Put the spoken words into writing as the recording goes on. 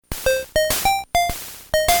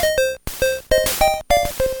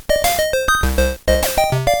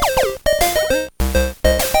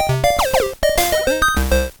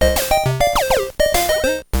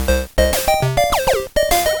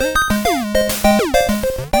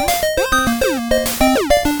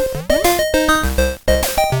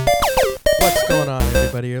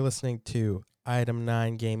listening to Item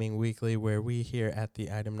 9 Gaming Weekly, where we here at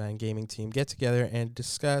the Item 9 Gaming team get together and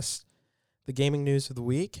discuss the gaming news of the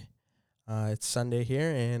week. It's Sunday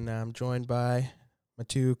here, and I'm joined by my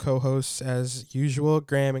two co-hosts as usual,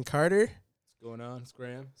 Graham and Carter. What's going on? It's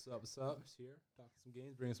Graham. What's up? It's here. Talking some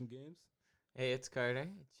games, bringing some games. Hey, it's Carter.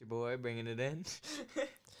 It's your boy bringing it in.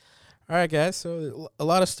 All right, guys. So a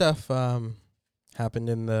lot of stuff happened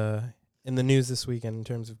in the news this weekend in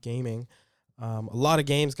terms of gaming. A lot of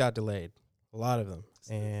games got delayed, a lot of them,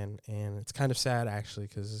 and it's kind of sad actually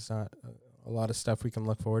because it's not a lot of stuff we can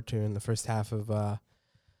look forward to in the first half of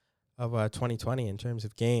 2020 in terms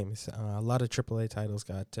of games. A lot of AAA titles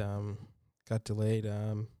got delayed.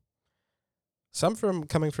 Some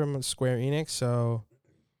coming from Square Enix. So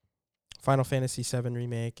Final Fantasy VII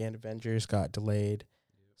Remake and Avengers got delayed.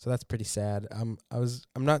 So that's pretty sad. I'm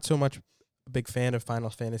not so much a big fan of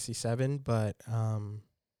Final Fantasy VII, but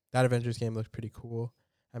that Avengers game looked pretty cool.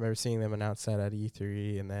 I remember seeing them announce that at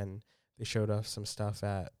E3, and then they showed off some stuff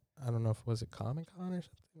at, I don't know if was it Comic-Con or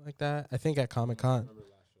something like that. I think at Comic-Con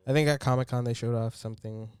they showed off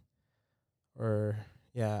something, or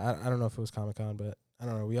yeah, I don't know if it was Comic-Con, but I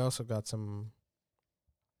don't know. We also got some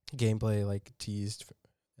gameplay like teased,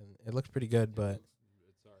 and it looked pretty good, but.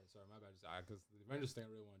 Sorry, my bad. Because the Avengers thing I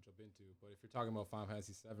really want to jump into, but if you're talking about Final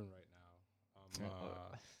Fantasy VII right now,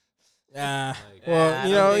 Yeah. like, Well,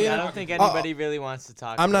 I don't think anybody really wants to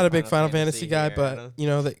talk. I'm not about a big Final Fantasy guy, here. but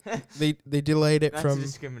they delayed it not from. to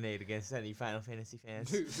discriminate against any Final Fantasy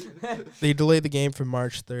fans. They delayed the game from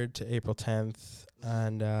March 3rd to April 10th,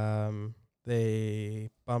 and they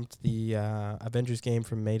bumped the Avengers game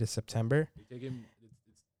from May to September. it's in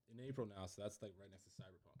April now, so that's like right next to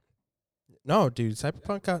Cyberpunk. No, dude,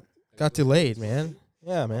 Cyberpunk got delayed, man.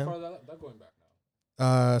 Yeah, man. How far is that going back now?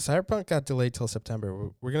 Cyberpunk got delayed till September.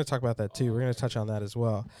 We're gonna talk about that too. We're gonna touch on that as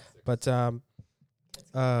well. But My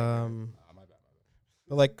bad.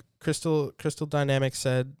 but like Crystal Dynamics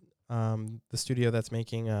said, the studio that's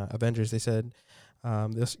making Avengers, they said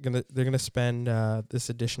they're gonna spend this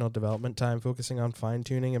additional development time focusing on fine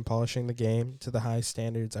tuning and polishing the game to the high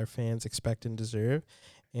standards our fans expect and deserve.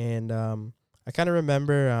 And I kind of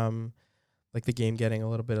remember like the game getting a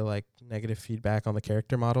little bit of like negative feedback on the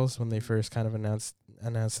character models when they first kind of announced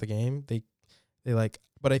the game. They like,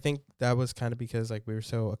 but I think that was kind of because like we were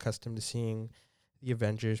so accustomed to seeing the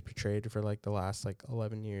Avengers portrayed for like the last like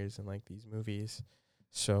 11 years in like these movies.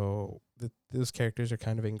 So those characters are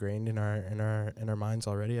kind of ingrained in our minds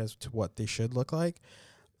already as to what they should look like.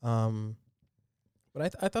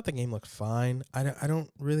 But I thought the game looked fine. I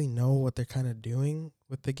don't really know what they're kind of doing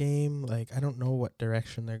with the game. Like, I don't know what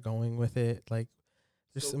direction they're going with it. Like,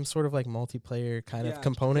 there's some sort of, like, multiplayer kind of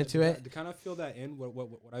component to it. To kind of fill that in, what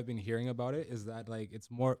I've been hearing about it is that, like, it's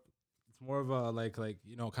more of a, like kind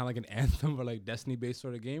of like an Anthem or, like, Destiny-based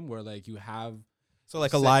sort of game where, like, you have... So,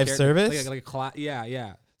 like, a live service? Like a class...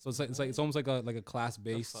 Yeah. So it's almost like a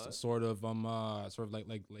class-based sort of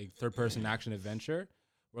like third-person action adventure.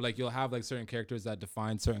 Where like you'll have like certain characters that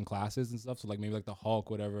define certain classes and stuff. So like maybe like the Hulk,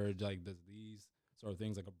 whatever, like does these sort of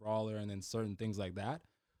things, like a brawler, and then certain things like that.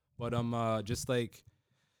 But just like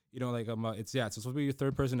it's supposed to be your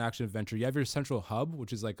third person action adventure. You have your central hub,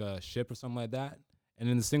 which is like a ship or something like that. And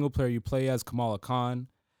in the single player, you play as Kamala Khan,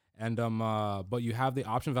 and but you have the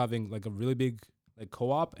option of having like a really big like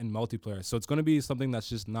co-op and multiplayer. So it's gonna be something that's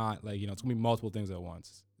just not like it's gonna be multiple things at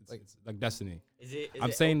once. It's like Destiny.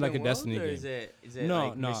 I'm saying like a Destiny game. Is it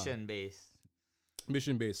no. Mission based?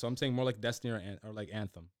 Mission based. So I'm saying more like Destiny or like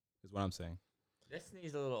Anthem is what I'm saying.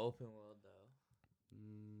 Destiny's a little open world though.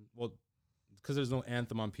 Well, because there's no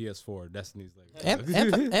Anthem on PS4. Destiny's like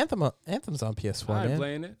Anthem's on PS4. I'm man.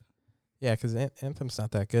 playing it. Yeah, because Anthem's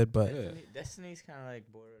not that good, but Destiny's kind of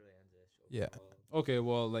like Borderlands-ish. Yeah. Okay,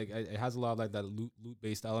 well, like it has a lot of like that loot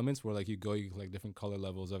based elements where like you like different color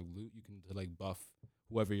levels of loot. You can like buff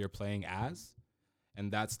whoever you're playing as,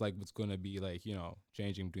 and that's like what's gonna be like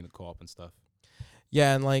changing between the co-op and stuff.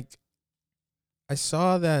 Yeah, and like I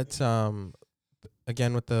saw that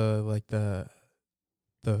again with the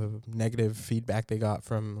negative feedback they got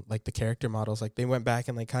from like the character models. Like they went back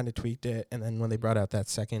and like kind of tweaked it, and then when they brought out that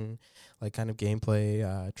second like kind of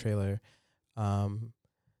gameplay trailer,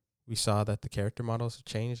 we saw that the character models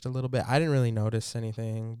changed a little bit. I didn't really notice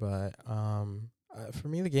anything, but for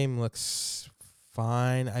me the game looks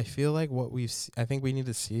fine. I feel like I think we need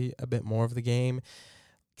to see a bit more of the game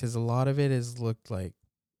because a lot of it is looked like,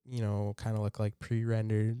 kind of look like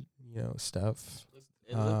pre-rendered, stuff.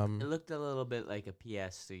 It looked a little bit like a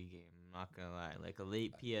PS3 game. I'm not gonna lie, like a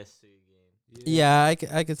late PS3 game. Yeah, I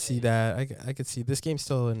could see that. I could see this game's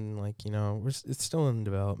still in like, you know, it's still in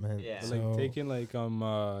development. Yeah. But, So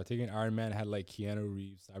like taking Iron Man had like Keanu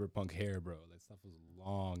Reeves cyberpunk hair, bro. That stuff was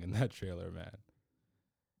long in that trailer, man.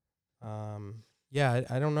 yeah,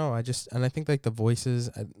 I don't know. I think like the voices,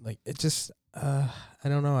 like it just I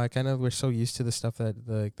don't know. I kind of we're so used to the stuff that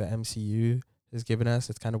the MCU has given us.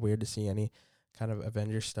 It's kind of weird to see any kind of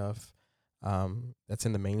Avengers stuff that's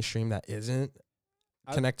in the mainstream that isn't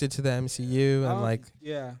connected to the MCU and like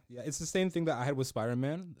yeah, it's the same thing that I had with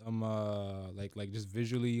Spider-Man. Like just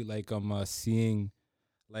visually, like seeing,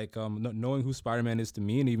 like knowing who Spider-Man is to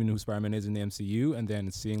me, and even who Spider-Man is in the MCU, and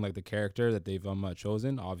then seeing like the character that they've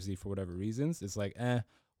chosen, obviously for whatever reasons, it's like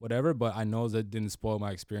whatever. But I know that didn't spoil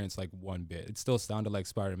my experience like one bit. It still sounded like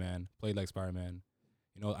Spider-Man, played like Spider-Man,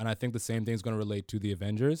 you know. And I think the same thing's gonna relate to the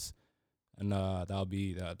Avengers, and that'll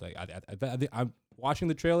be like I think I'm watching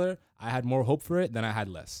the trailer. I had more hope for it than I had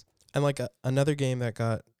less. and like another game that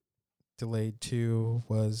got delayed too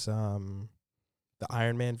was the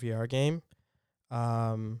Iron Man VR game.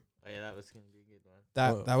 Oh yeah, that was gonna be a good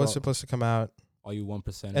one. That was supposed to come out, All you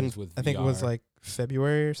 1%ers and with I think it was VR. like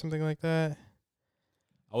February or something like that.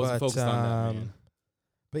 I wasn't but, focused on that, man.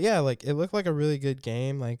 But yeah, like it looked like a really good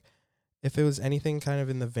game. Like if it was anything kind of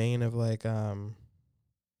in the vein of like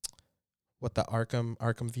what the Arkham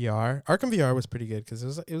VR was pretty good because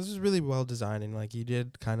it was really well designed, and like you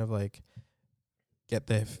did kind of like get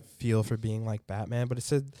the feel for being like Batman. But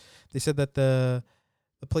they said that the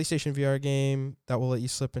PlayStation VR game that will let you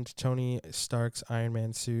slip into Tony Stark's Iron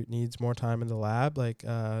Man suit needs more time in the lab. Like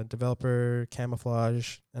developer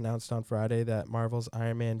Camouflage announced on Friday that Marvel's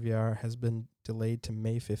Iron Man VR has been delayed to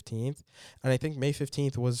May 15th. And I think May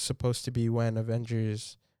 15th was supposed to be when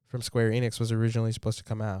Avengers from Square Enix was originally supposed to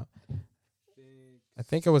come out. I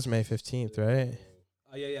think it was May 15th, right?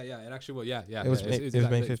 Yeah. It actually was. Yeah. It was May 15th,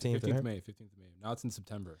 15th right? May. 15th May. Now it's in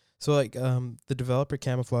September. So like the developer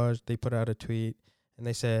Camouflage, they put out a tweet and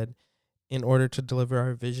they said, in order to deliver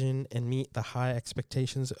our vision and meet the high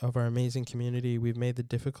expectations of our amazing community, we've made the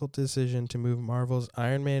difficult decision to move Marvel's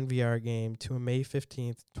Iron Man VR game to a May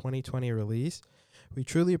 15th, 2020 release. We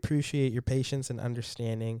truly appreciate your patience and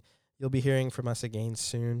understanding. You'll be hearing from us again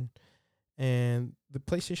soon. And the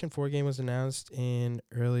PlayStation 4 game was announced in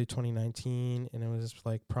early 2019, and it was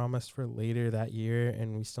like promised for later that year,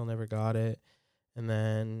 and we still never got it. And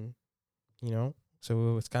then, you know,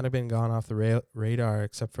 so it's kind of been gone off the radar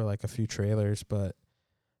except for like a few trailers. But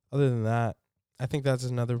other than that, I think that's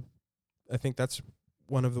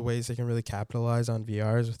one of the ways they can really capitalize on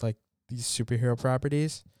VRs with like these superhero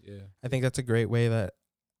properties. Yeah. I think that's a great way that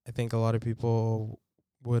I think a lot of people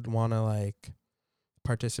would want to like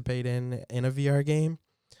participate in a VR game.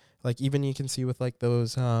 Like even you can see with like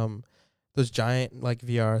those giant like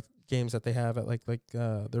VR games that they have at like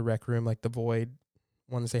the Rec Room, like the Void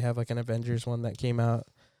ones. They have like an Avengers one that came out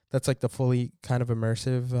that's like the fully kind of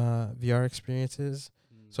immersive VR experiences.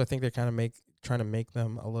 So I think they're kind of trying to make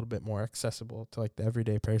them a little bit more accessible to like the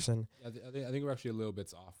everyday person. I think we're actually a little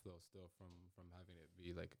bit off though still from having it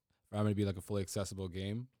be like for having it be like a fully accessible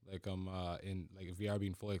game, like in like VR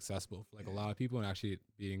being fully accessible for like a lot of people and actually it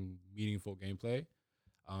being meaningful gameplay.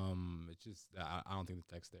 It's just I don't think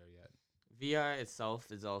the tech's there yet. VR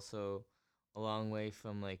itself is also a long way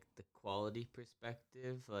from like the quality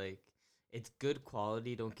perspective. Like it's good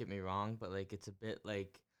quality, don't get me wrong, but like it's a bit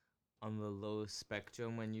like on the low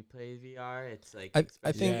spectrum when you play VR. It's like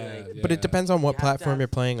I think, like, but it depends on what You have to platform have- you're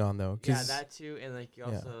playing on though. yeah, that too, and like you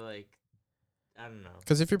Yeah. also like I don't know.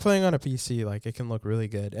 Because if you're playing on a PC, like it can look really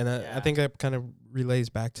good, and I Yeah. think that kind of relays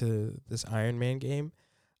back to this Iron Man game.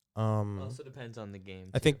 Also depends on the game.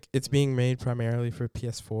 I too. think it's being made primarily for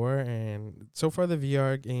PS4, and so far the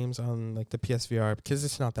VR games on like the PSVR, because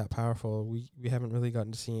it's not that powerful, we haven't really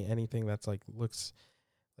gotten to see anything that's like looks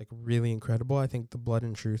like really incredible. I think the Blood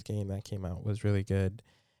and Truth game that came out was really good,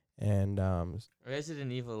 and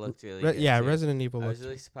Resident Evil looked really good. yeah, too. Resident Evil I was looked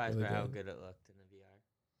really surprised really by how good. good it looked in the VR.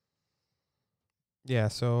 Yeah,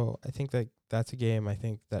 so I think that that's a game I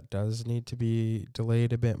think that does need to be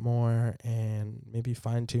delayed a bit more and maybe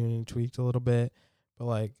fine-tuned and tweaked a little bit. But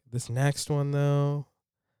like this next one that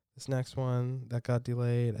got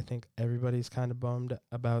delayed, I think everybody's kind of bummed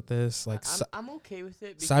about this. Like I'm okay with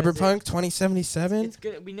it. because Cyberpunk 2077 It's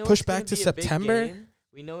gonna. We know push it's gonna back to be a big September? game.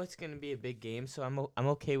 We know it's gonna be a big game, so I'm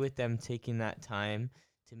okay with them taking that time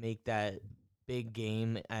to make that big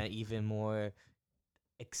game an even more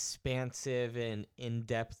expansive and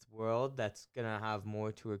in-depth world that's gonna have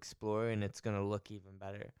more to explore, and it's gonna look even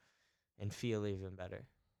better and feel even better.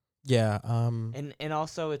 Yeah, And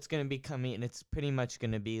also it's gonna be coming, and it's pretty much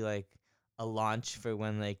gonna be like a launch for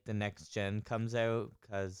when like the next gen comes out,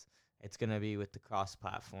 because it's gonna be with the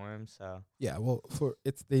cross-platform. So Yeah, well,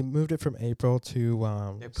 they moved it from April to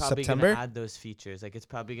they're probably September. gonna add those features. Like it's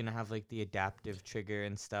probably gonna have like the adaptive trigger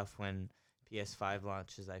and stuff when PS5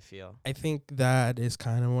 launches. I feel. I think that is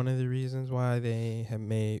kind of one of the reasons why they have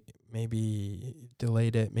maybe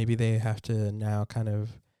delayed it. Maybe they have to now kind of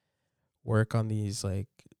work on these, like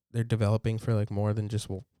they're developing for like more than just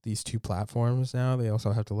these two platforms now. They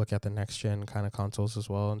also have to look at the next gen kind of consoles as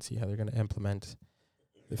well and see how they're going to implement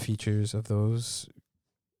the features of those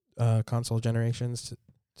console generations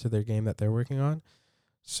to their game that they're working on.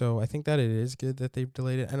 So I think that it is good that they've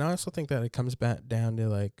delayed it. And I also think that it comes back down to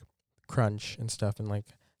like crunch and stuff and like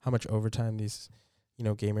how much overtime these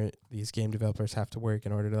game developers have to work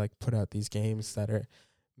in order to like put out these games that are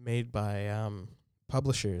made by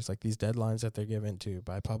publishers, like these deadlines that they're given to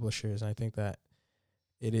by publishers. And I think that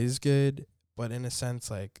it is good, but in a sense,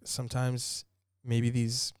 like sometimes maybe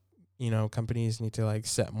these companies need to like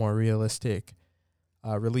set more realistic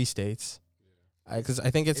release dates. Because I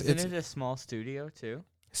think it's Isn't it a small studio too?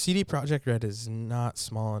 CD Projekt Red is not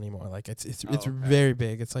small anymore. Like it's okay. very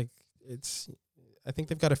big. It's like I think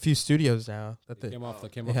they've got a few studios now that They came off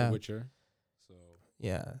yeah. The Witcher. So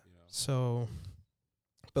yeah. you know. So,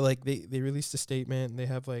 but like they released a statement. They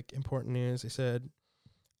have like important news. They said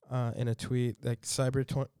in a tweet like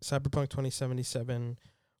Cyberpunk 2077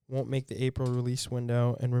 won't make the April release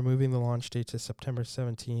window and removing the launch date to September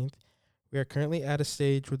 17th. We are currently at a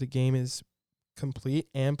stage where the game is complete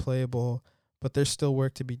and playable, but there's still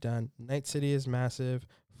work to be done. Night City is massive,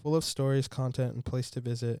 full of stories, content, and place to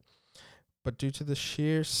visit. But due to the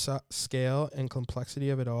sheer scale and complexity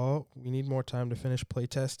of it all, we need more time to finish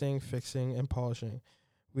playtesting, fixing, and polishing.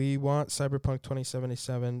 We want Cyberpunk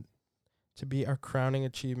 2077 to be our crowning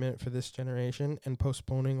achievement for this generation, and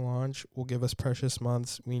postponing launch will give us precious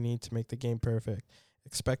months we need to make the game perfect.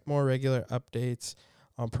 Expect more regular updates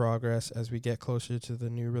on progress as we get closer to the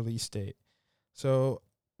new release date. So,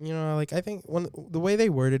 like I think the way they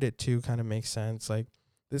worded it too kind of makes sense. Like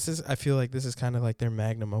I feel like this is kind of like their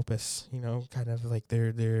magnum opus, kind of like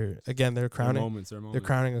their crowning their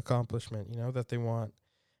crowning accomplishment, that they want.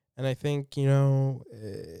 And I think,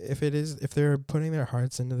 if they're putting their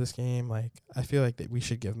hearts into this game, like I feel like that we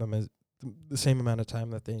should give them the same amount of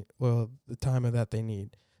time the time that they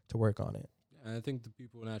need to work on it. And I think the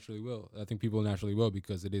people naturally will. I think people naturally will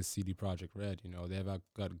because it is CD Projekt Red. They have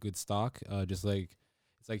got good stock. Just like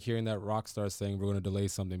it's like hearing that Rockstar saying we're going to delay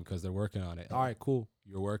something because they're working on it. All right, cool.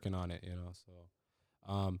 You're working on it. So,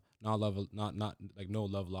 not like no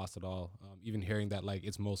love lost at all. Even hearing that like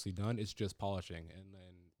it's mostly done, it's just polishing. And then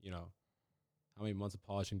how many months of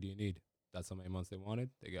polishing do you need? That's how many months they wanted.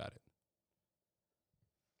 They got it.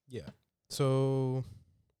 Yeah. So,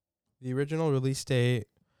 the original release date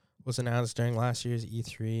was announced during last year's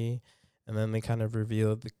E3, and then they kind of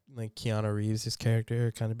revealed Keanu Reeves'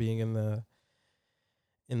 character kind of being in the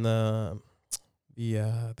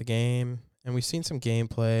game, and we've seen some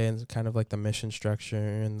gameplay and kind of like the mission structure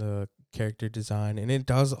and the character design, and it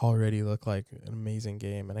does already look like an amazing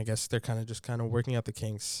game. And I guess they're kind of working out the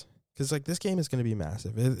kinks, because like this game is going to be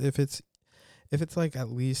massive. If it's like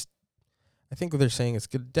at least, I think what they're saying is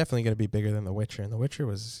definitely going to be bigger than The Witcher, and The Witcher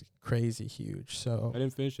was crazy huge. So I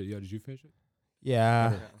didn't finish it. Yeah, did you finish it?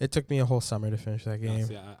 Yeah, it took me a whole summer to finish that game.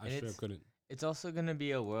 Yeah, I sure couldn't. It's also going to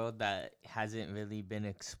be a world that hasn't really been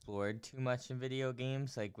explored too much in video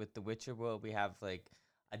games. Like with the Witcher world, we have like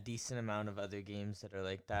a decent amount of other games that are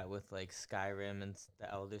like that with like Skyrim and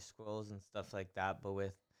the Elder Scrolls and stuff like that. But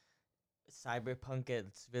with Cyberpunk,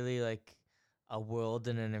 it's really like a world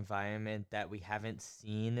and an environment that we haven't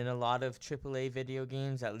seen in a lot of AAA video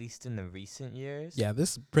games, at least in the recent years. Yeah,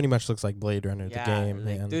 this pretty much looks like Blade Runner, the game.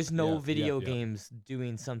 Like, man. there's no video games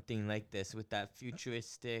doing something like this with that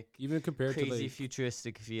futuristic, even compared crazy to like,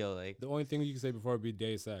 futuristic feel. Like the only thing you can say before would be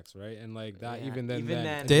Deus Ex, right? And like that, Yeah, even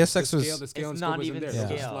then, Deus Ex was the scale it's and scope not wasn't even there. the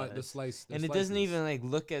It was scale. the slice, and it doesn't even like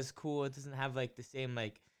look as cool. It doesn't have like the same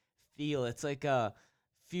like feel. It's like a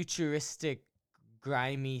futuristic,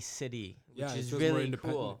 grimy city, which is really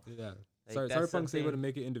cool. Yeah. Like, Cyberpunk's able to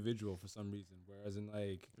make it individual for some reason, whereas in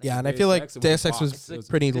like and I feel like Deus Ex was like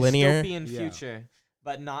pretty linear. Dystopian future,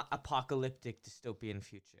 but not apocalyptic dystopian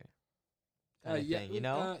future. Thing, yeah.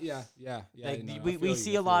 Like no, we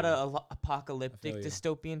see a lot of apocalyptic feel you.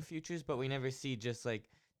 dystopian futures, but we never see just like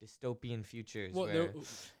dystopian futures where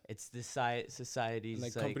it's the societies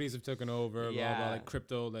like companies have taken over, blah, blah, like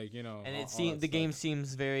crypto, like and all it seems the stuff. game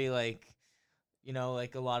seems very like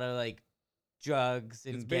like a lot of like drugs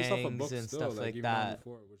and it's based off a gangs book and still, stuff like even that.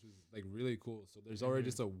 before, which is like really cool. So there's already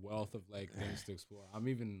just a wealth of like things to explore. I'm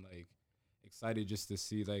even like excited just to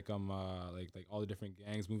see like like all the different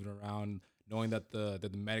gangs moving around, knowing that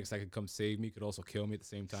the medics that could come save me could also kill me at the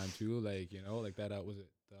same time too. Like, you know, like that was it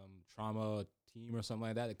trauma team or something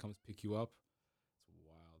like that. It comes pick you up.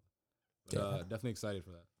 It's wild. But definitely excited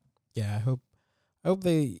for that. Yeah, I hope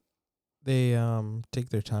they take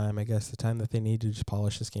their time. I guess the time that they need to just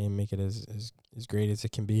polish this game, make it as great as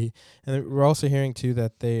it can be. And we're also hearing too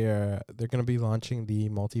that they're going to be launching the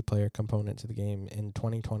multiplayer component to the game in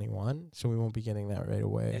 2021, so we won't be getting that right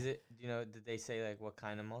away. Is it? You know, did they say like what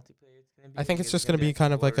kind of multiplayer it's gonna be? I think Like, it's is it just going to be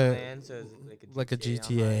kind of like a Borderlands, or is it like a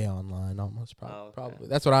GTA online almost. Oh, okay. Probably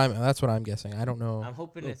that's what I'm guessing. I don't know. I'm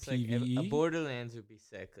hoping Little it's like a PvE? Borderlands would be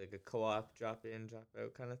sick, like a co-op drop in, drop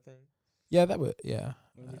out kind of thing. Yeah, that would. Yeah,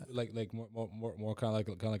 Like more kind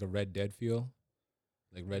of like a Red Dead feel,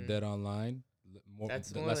 like Red Dead Online.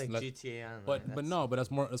 That's more like GTA Online. But that's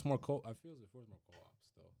more co. I feel it feels more co-op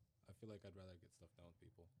still. I feel like I'd rather get stuff done with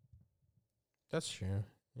people. that's true.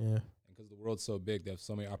 Yeah. Because the world's so big, they have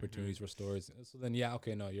so many opportunities for stories. So then, yeah,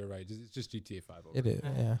 okay, no, you're right. It's just GTA 5. It is.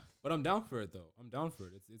 Yeah. But I'm down for it though. I'm down for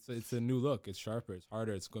it. It's a new look. It's sharper. It's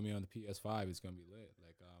harder. It's gonna be on the PS5. It's gonna be lit.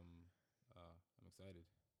 Like I'm excited.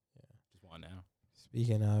 Yeah. Just want now.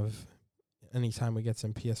 Speaking of, anytime we get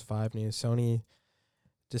some PS5 news, Sony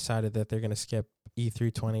decided that they're going to skip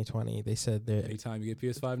E3 2020. They said they're Anytime you get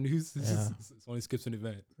PS5 news, Yeah. it's only skips an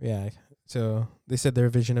event. yeah. So they said their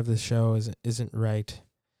vision of the show isn't right.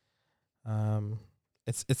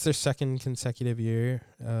 It's their second consecutive year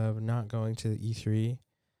of not going to E3.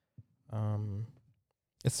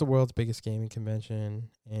 It's the world's biggest gaming convention,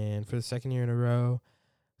 and for the second year in a row,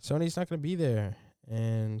 Sony's not going to be there.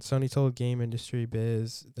 And Sony told Game Industry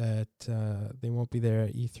Biz that they won't be there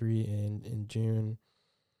at E3 in June.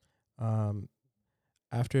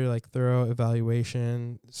 After like thorough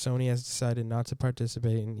evaluation, Sony has decided not to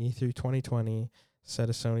participate in E3 2020, said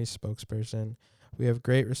a Sony spokesperson. We have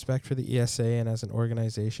great respect for the ESA and as an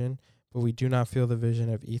organization, but we do not feel the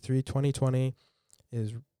vision of E3 2020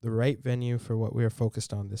 is the right venue for what we are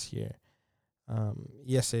focused on this year.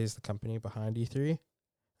 ESA is the company behind E3.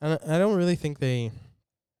 And I don't really think it's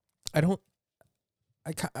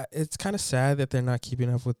kind of sad that they're not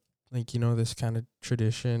keeping up with, like, you know, this kind of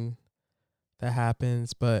tradition that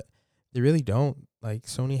happens, but they really don't. Like,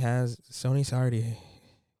 Sony's already,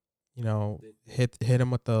 you know, hit them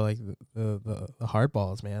with the hard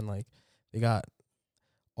balls, man. Like, they got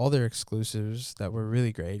all their exclusives that were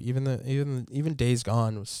really great. Even Days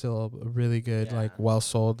Gone was still a really good, like, well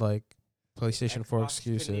sold, like, PlayStation 4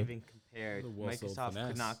 exclusive. Couldn't even compare. The well-sold Microsoft finesse.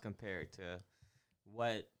 could not compare to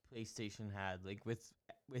what PlayStation had. Like with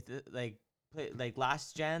like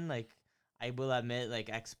last gen, like I will admit, like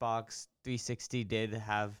Xbox 360 did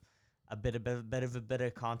have a bit of a better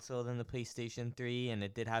console than the PlayStation 3, and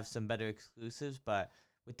it did have some better exclusives. But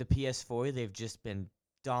with the PS4, they've just been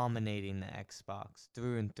dominating the Xbox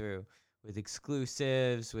through and through with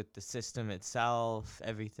exclusives, with the system itself,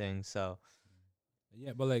 everything. So.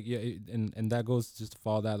 Yeah, but like and that goes just to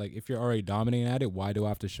follow that. Like, if you're already dominating at it, why do I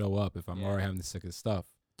have to show up if I'm already having the sickest stuff?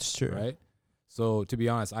 It's true, Right? So to be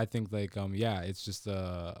honest, I think like it's just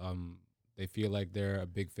they feel like they're a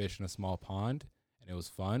big fish in a small pond, and it was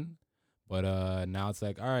fun. But now it's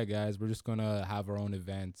like, all right, guys, we're just gonna have our own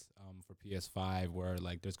event for PS5 where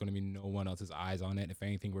like there's gonna be no one else's eyes on it. If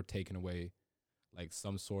anything, we're taking away like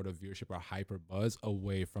some sort of viewership or hyper buzz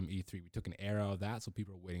away from E3. We took an era of that, so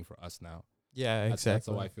people are waiting for us now. Yeah, exactly. That's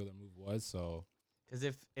how I feel their move was. So Because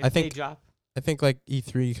if I they think drop, I think like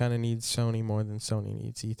E3 kind of needs Sony more than Sony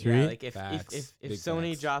needs E3. yeah, like if Facts. Big Sony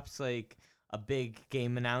facts. drops like a big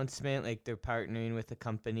game announcement, like they're partnering with a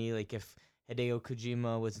company, like if Hideo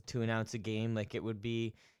Kojima was to announce a game, like it would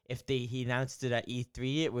be if he announced it at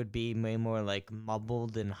E3, it would be way more like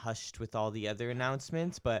mumbled and hushed with all the other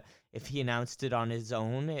announcements. But if he announced it on his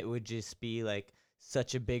own, it would just be like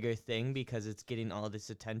such a bigger thing because it's getting all this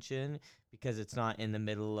attention, because it's not in the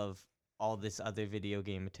middle of all this other video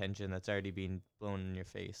game attention that's already being blown in your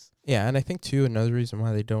face. Yeah, and I think too another reason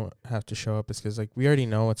why they don't have to show up is because like we already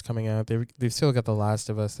know what's coming out. They've still got The Last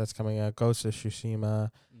of Us that's coming out, Ghost of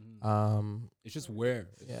Tsushima. It's just where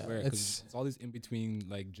Yeah, it's all these in between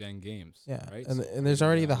like gen games. Yeah, right. and So and there's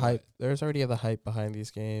already the yeah, hype. There's already the hype behind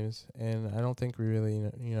these games, and I don't think we really,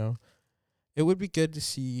 you know, it would be good to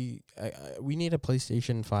see. We need a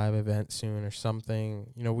PlayStation 5 event soon or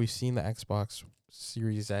something. You know, we've seen the Xbox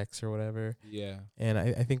Series X or whatever, Yeah. and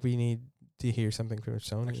I think we need to hear something from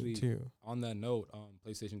Sony Actually, too. On that note,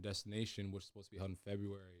 PlayStation Destination, which was supposed to be held in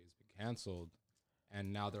February, has been canceled,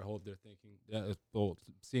 and now they're thinking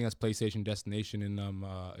seeing as PlayStation Destination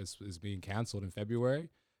is being canceled in February,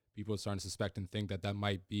 people are starting to suspect and think that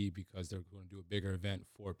might be because they're going to do a bigger event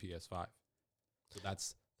for PS5. So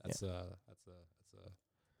that's a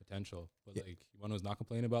potential. But Yeah. like, one who's not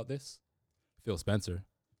complaining about this, Phil Spencer,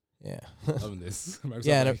 Yeah. loving this. Microsoft,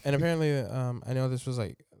 Yeah, like, and apparently, I know this was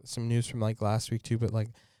like some news from like last week too, but like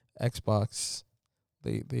Xbox,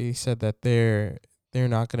 they said that they're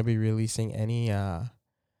not going to be releasing any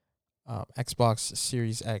Xbox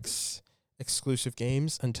Series X exclusive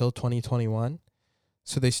games until 2021.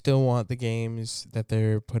 So they still want the games that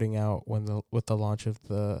they're putting out with the launch of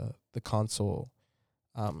the console,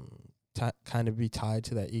 kind of be tied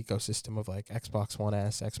to that ecosystem of like Xbox One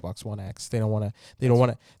S, Xbox One X. They don't want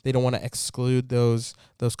to exclude those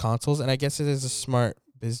consoles. And I guess it is a smart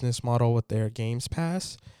business model with their Games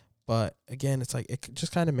Pass. But again, it's like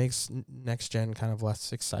just kind of makes next gen kind of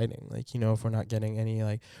less exciting. Like, if we're not getting any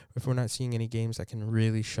if we're not seeing any games that can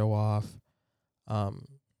really show off,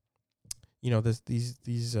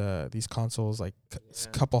 these consoles like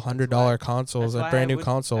couple $100 consoles, That's why brand new I would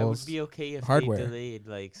consoles. be okay if hardware. they delayed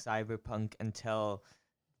like Cyberpunk until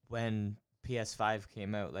when PS5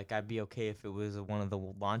 came out. Like I'd be okay if it was one of the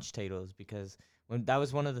launch titles, because when that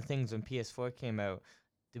was one of the things when PS4 came out,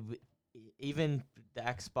 even the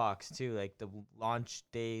Xbox too, like the launch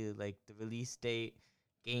day, like the release date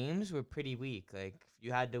games were pretty weak. Like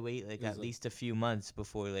you had to wait like at least a few months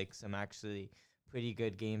before like some actually pretty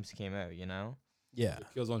good games came out, Yeah.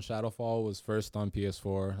 Killzone Shadowfall was first on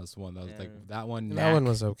PS4. That's the one that was like that one. And that one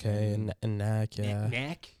was okay, and knack, yeah.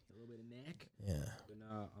 Knack. A little bit of knack. Yeah. But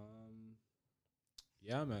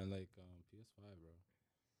yeah, man, like PS5, bro.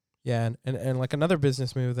 Yeah, and like another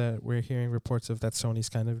business move that we're hearing reports of that Sony's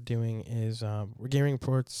kind of doing is we're getting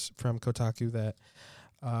reports from Kotaku that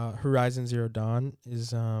Horizon Zero Dawn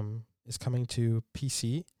is coming to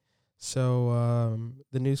PC. So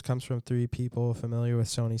the news comes from 3 people familiar with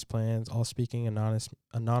Sony's plans, all speaking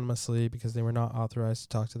anonymously because they were not authorized to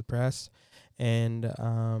talk to the press. And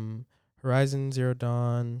Horizon Zero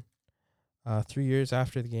Dawn, 3 years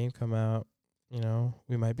after the game come out,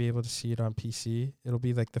 we might be able to see it on PC. It'll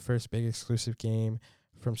be like the first big exclusive game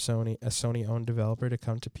from Sony, a Sony-owned developer, to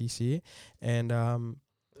come to PC. And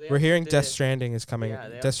we're hearing Death Stranding is coming.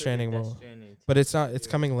 Death Stranding will, but it's not. It's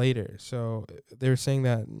coming later. So they were saying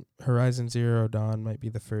that Horizon Zero Dawn might be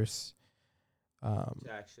the first. To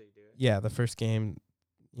actually do it. Yeah, the first game,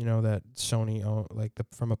 that Sony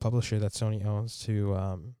from a publisher that Sony owns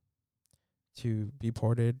to be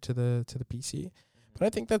ported to the PC. But I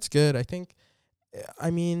think that's good.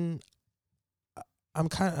 I'm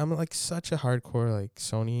like such a hardcore like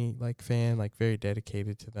Sony like fan, like very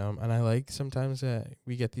dedicated to them, and I like sometimes that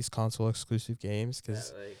we get these console exclusive games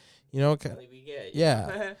because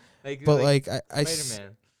yeah. But like I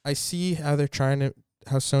see how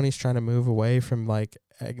how Sony's trying to move away from like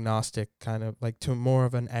agnostic kind of like to more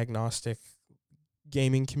of an agnostic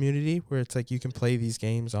gaming community where it's like you can play these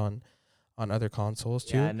games on other consoles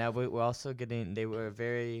too. Yeah, now we're also getting. They were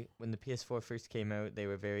when the PS4 first came out, they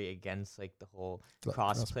were very against like the whole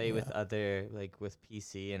crossplay with other like with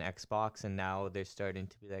PC and Xbox, and now they're starting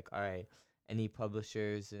to be like, all right, any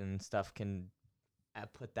publishers and stuff can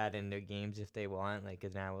put that in their games if they want. Like,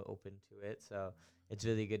 is now open to it, so it's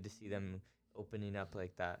really good to see them opening up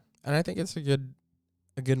like that. And I think it's a good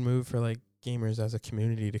move for like gamers as a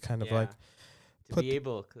community to kind of like.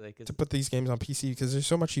 To put these games on PC, because there's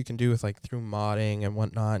so much you can do with like through modding and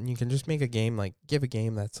whatnot, and you can just make a game give a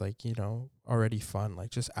game that's like already fun, like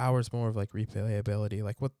just hours more of like replayability.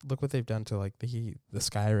 Like look what they've done to like the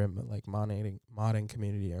Skyrim like modding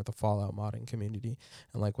community, or the Fallout modding community,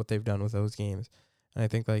 and like what they've done with those games. And I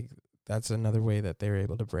think like that's another way that they're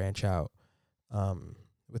able to branch out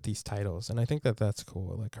with these titles, and I think that's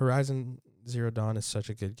cool. Like Horizon Zero Dawn is such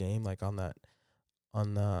a good game, like on the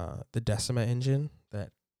Decima engine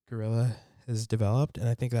that Guerrilla has developed, and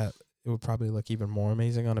I think that it would probably look even more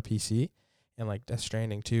amazing on a PC. And like Death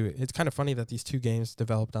Stranding too. It's kind of funny that these two games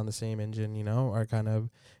developed on the same engine, are kind of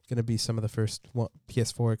going to be some of the first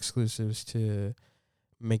PS4 exclusives to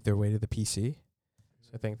make their way to the PC.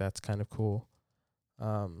 So I think that's kind of cool.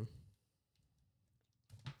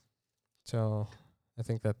 So I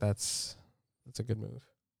think that's a good move.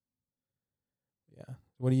 Yeah.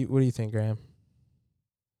 What do you think, Graham?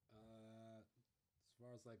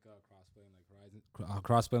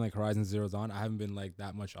 Crossplay like Horizon Zero Dawn, I haven't been like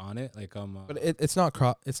that much on it. Like but it's not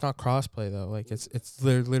crossplay though. Like it's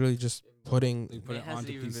literally just putting it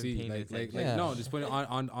onto PC. No, just putting it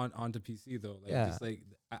onto PC though. Like just like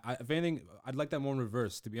if anything, I'd like that more in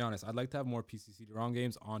reverse. To be honest, I'd like to have more PC CD-ROM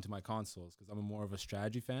games onto my consoles because I'm more of a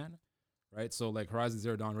strategy fan, right? So like Horizon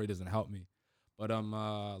Zero Dawn really doesn't help me, but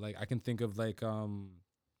like I can think of like some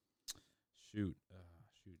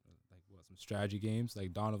strategy games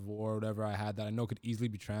like Dawn of War or whatever I had that I know could easily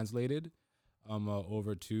be translated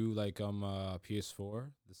over to like PS4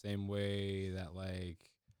 the same way that like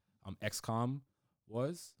XCOM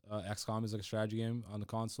was. XCOM is like a strategy game on the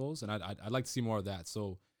consoles, and I'd like to see more of that.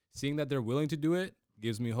 So seeing that they're willing to do it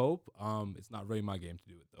gives me hope. It's not really my game to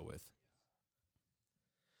do it though with.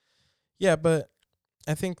 Yeah, but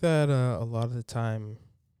I think that a lot of the time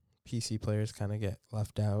PC players kind of get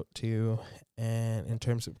left out too, and in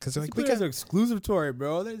terms of because like we Players got are exclusive to it,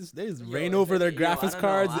 bro. They just reign Yo, over their I don't graphics know.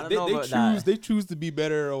 cards. I don't They know about choose that. they choose to be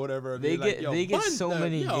better or whatever. They get what so the-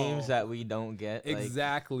 many yo. games that we don't get.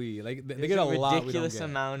 Exactly. Like they There's get a lot. ridiculous we don't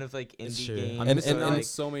get. amount of like It's indie true. games. I'm And- missing and- out on and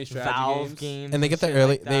so many strategy Valve games. and they get the shit early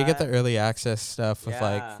like they get the that. early access stuff with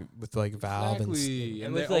Yeah. like Valve and Exactly.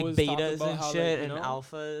 And they with like always talk betas about and how, shit like, you and know,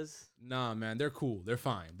 alphas. Nah, man, they're cool. They're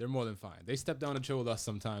fine. They're more than fine. They step down and chill with us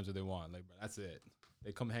sometimes if they want. Like, bro, that's it.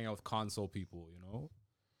 They come hang out with console people, you know.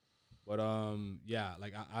 But yeah,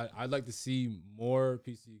 like I'd like to see more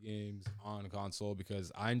PC games on console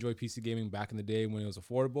because I enjoy PC gaming back in the day when it was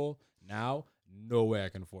affordable. Now, no way I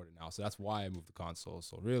can afford it now. So that's why I moved to console.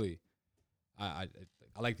 So really, I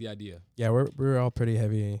like the idea. yeah, we're all pretty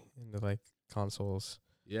heavy into like consoles.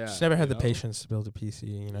 Yeah, Just never had you the know? patience to build a PC,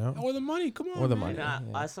 you know. Or the money. Come on, Or the man. money.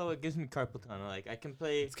 And yeah. also, it gives me carpal tunnel. Like I can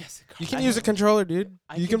play. You can I use a can- controller, dude.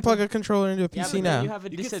 I You can can plug play- a controller into a Yeah, PC but now. then you have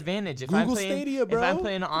a You get disadvantage. If Google I'm playing, Stadia, if I'm bro.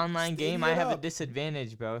 playing an online game, I Stadia have a up.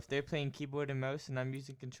 disadvantage, bro. If they're playing keyboard and mouse and I'm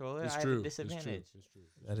using controller, It's I true. have a It's true. disadvantage. It's true.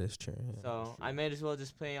 That is true. Yeah. So I might as well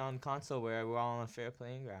just play on console where we're all on a fair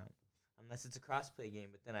playing ground, unless it's a crossplay game.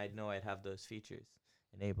 But then I'd know I'd have those features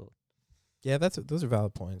enabled. Yeah, those are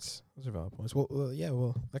valid points. Well, yeah.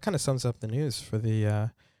 Well, that kind of sums up the news for the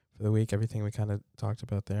week. Everything we kind of talked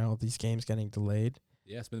about there. All these games getting delayed.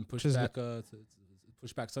 Yeah, it's been pushed Which is back. To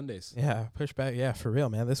push back Sundays. Yeah, pushback. Yeah, for real,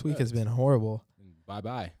 man. This week has Yeah. been horrible. Bye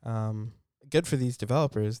bye. Good for these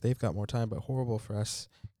developers. They've got more time, but horrible for us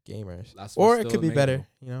gamers. Last Or one's it still could be in better, Mango,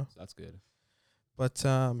 you know. so that's good. But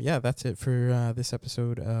yeah, that's it for this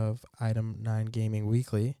episode of Item 9 Gaming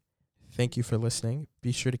Weekly. Thank you for listening.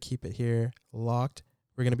 Be sure to keep it here locked.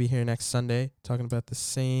 We're going to be here next Sunday talking about the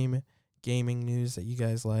same gaming news that you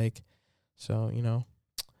guys like. So, you know,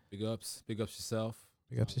 Big ups yourself.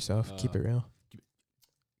 big ups yourself. Keep it real.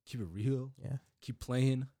 Keep it real. Yeah. Keep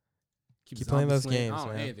playing. Keep playing zombie those slaying. games, I don't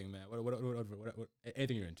know, man. anything, man. What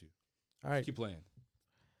anything you're into. All right. Keep playing.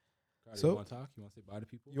 Cardi, So- you want to talk? You want to say bye to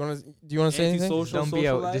people? Do you want to say anything?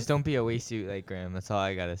 Antisocial. Just don't be a waste like Graham. That's all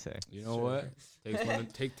I gotta say. You know what?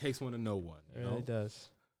 Takes one to know one. It You really know? does.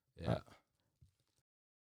 Yeah.